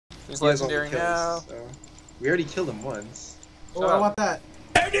He's legendary now. So. We already killed him once. Oh, I want that.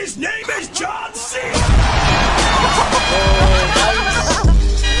 And his name is John C. He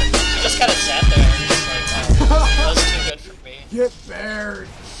just kind of sat there and just like, that was too good for me. Get bared.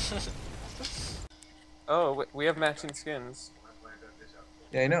 Oh, we have matching skins.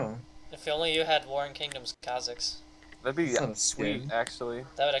 Yeah, I know. If only you had Warring Kingdoms Kazakhs. That'd be Not a sweet, skin. actually.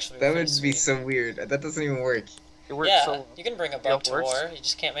 That would actually be That pretty would be sweet. so weird. That doesn't even work. It works Yeah, so. you can bring a bug to horse? war, you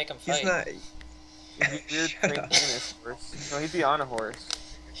just can't make him fight. He's not. He'd be weird trained Venus horse. No, he'd be on a horse.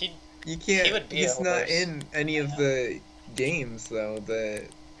 You can't. He would be he's a not horse. in any of the games though. The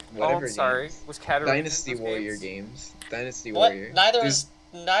whatever. Oh, I'm sorry. Games. Was Katarina Dynasty in those Warrior games? Dynasty What? Warrior.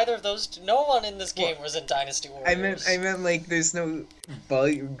 Neither of those. No one in this game was in Dynasty Warriors. I meant like there's no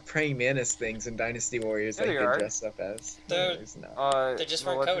praying mantis things in Dynasty Warriors Yeah, that you there could are. dress up as. They're- No, there's not. They just The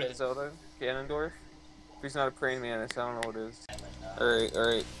weren't Legend of coded. Zelda, Ganondorf. If he's not a praying mantis, I don't know what it is. Alright,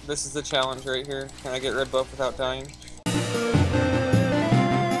 alright. This is the challenge right here. Can I get red buff without dying?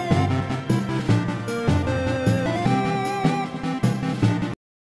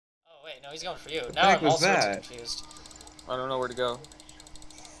 Oh wait, no, he's going for you. What Now the heck I'm was all sorts of that? confused. I don't know where to go.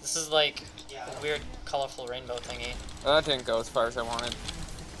 This is like a weird, colorful rainbow thingy. That didn't go as far as I wanted.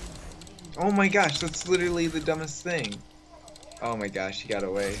 Oh my gosh, that's literally the dumbest thing. Oh my gosh, he got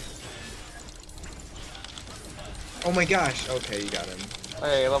away. Oh my gosh, okay, you got him.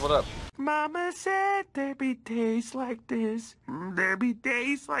 Hey, leveled up. Mama said there be days like this. There be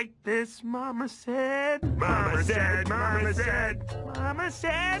days like this. Mama said. Mama said. Mama said. Mama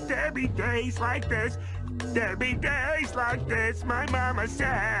said there be days like this. There be days like this. My mama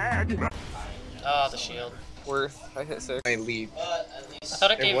said. Oh, the shield. Worth. I hit 6. My leap. I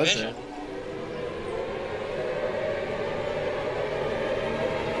thought it gave wasn't. vision.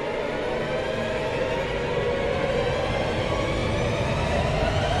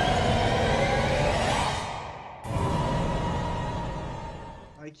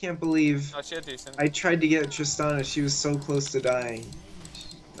 I can't believe Oh, she had decent. I tried to get Tristana, she was so close to dying.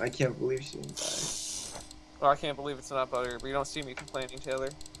 I can't believe she didn't die. Well, I can't believe it's not butter, but you don't see me complaining, Taylor.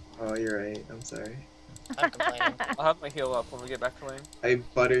 Oh, you're right, I'm sorry. I'm complaining. I'll have my heal up when we get back to lane. I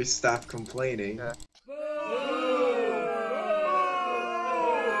butter stop complaining. Yeah.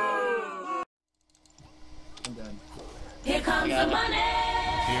 I'm done. Here comes the money.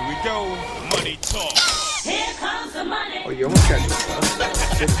 Here we go. Money talk. Here comes the money. Oh, you almost got Tristana.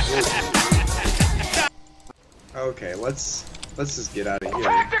 Okay, let's just get out of here.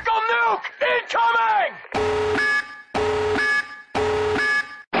 Tactical nuke incoming!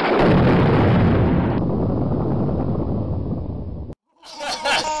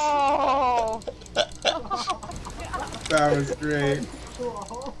 That was great.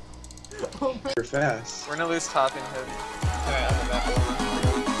 You're fast. We're gonna lose top and heavy. Alright, I'll go back.